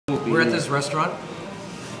we're at this restaurant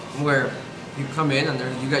where you come in and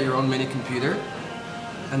you got your own mini computer,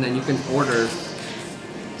 and then you can order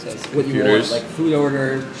what you want, like food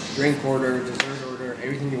order, drink order, dessert order,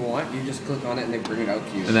 everything you want. You just click on it and they bring it out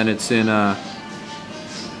to you. And then it's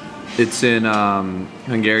in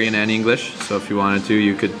Hungarian and English. So if you wanted to,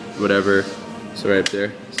 you could whatever. So right up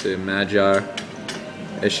there, say Magyar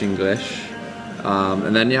és English.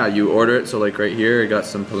 And then yeah, you order it. So like right here, I got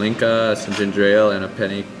some palinka, some ginger ale, and a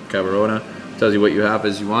penny cavarona. Tells you what you have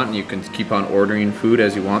as you want, and you can keep on ordering food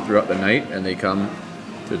as you want throughout the night, and they come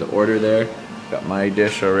through the order there. Got my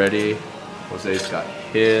dish already. Jose's got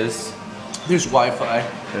his. There's Wi-Fi.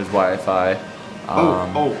 There's Wi-Fi.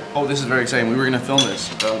 Oh, this is very exciting. We were gonna film this.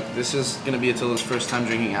 This is gonna be Attila's first time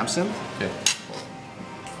drinking absinthe. Okay.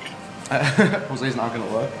 Jose's not gonna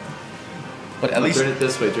look. But at least turn it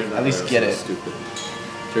this way. Turn it at least get it. Stupid.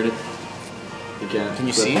 Turn it again. Can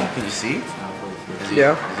you see? Can you see?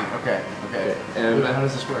 Yeah. Okay. And how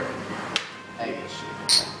does this work? Egg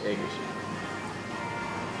shit.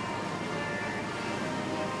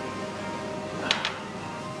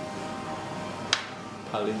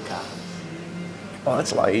 Palinka. Oh,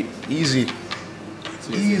 that's light. Easy.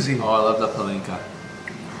 Easy. Oh, I love the palinka.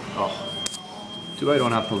 Oh. Too bad I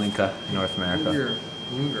don't have palinka in North America.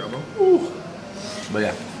 Ooh. But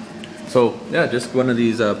yeah. So yeah, just one of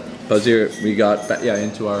these buzz here we got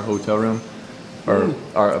into our hotel room or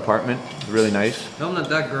our apartment. Really nice. Tell them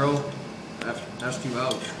that girl asked you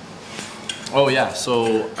out. Oh yeah,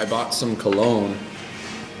 so I bought some cologne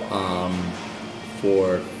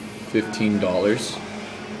for $15.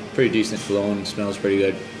 Pretty decent cologne, smells pretty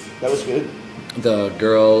good. That was good. The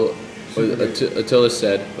girl, Attila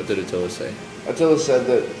said, what did Attila say? Attila said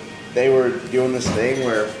that they were doing this thing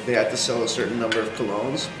where they had to sell a certain number of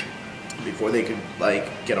colognes before they could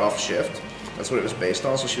like get off shift. That's what it was based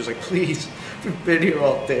on. So she was like, please, we've been here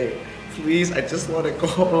all day. Please, I just want to go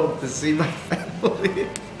home to see my family.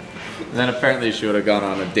 And then apparently she would have gone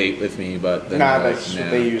on a date with me, but then that's what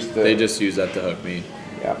they used to. They just used that to hook me.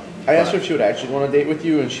 Yeah. I asked her if she would actually want a date with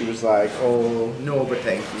you, and she was like, "Oh no, but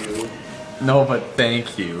thank you." No, but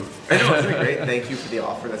thank you. I know, it's great. Thank you for the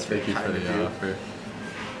offer. That's very Thank you kind for of the you. offer.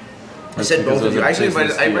 I said both of you. Actually,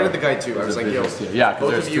 I invited the guy too. I was like, "Yo, yeah,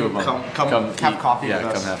 both there's of you two of them. come have coffee with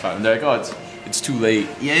us." Come have fun. And they're like, "Oh, it's too late.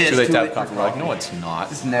 Yeah, it's it's too late too to late have coffee." for We're like, coffee. "No, it's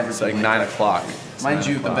not. It's never It's been like like 9 that. o'clock." Mind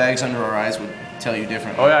you, the bags under our eyes would tell you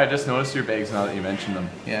different. Oh yeah, I just noticed your bags now that you mentioned them.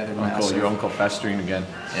 Yeah, they're massive. Your uncle festering again.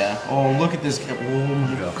 Yeah. Oh, look at this. Oh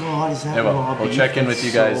my God, is that Yeah, well, raw we'll beef? check in That's with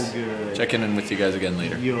you guys. so good. Check in with you guys again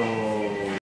later. Yo.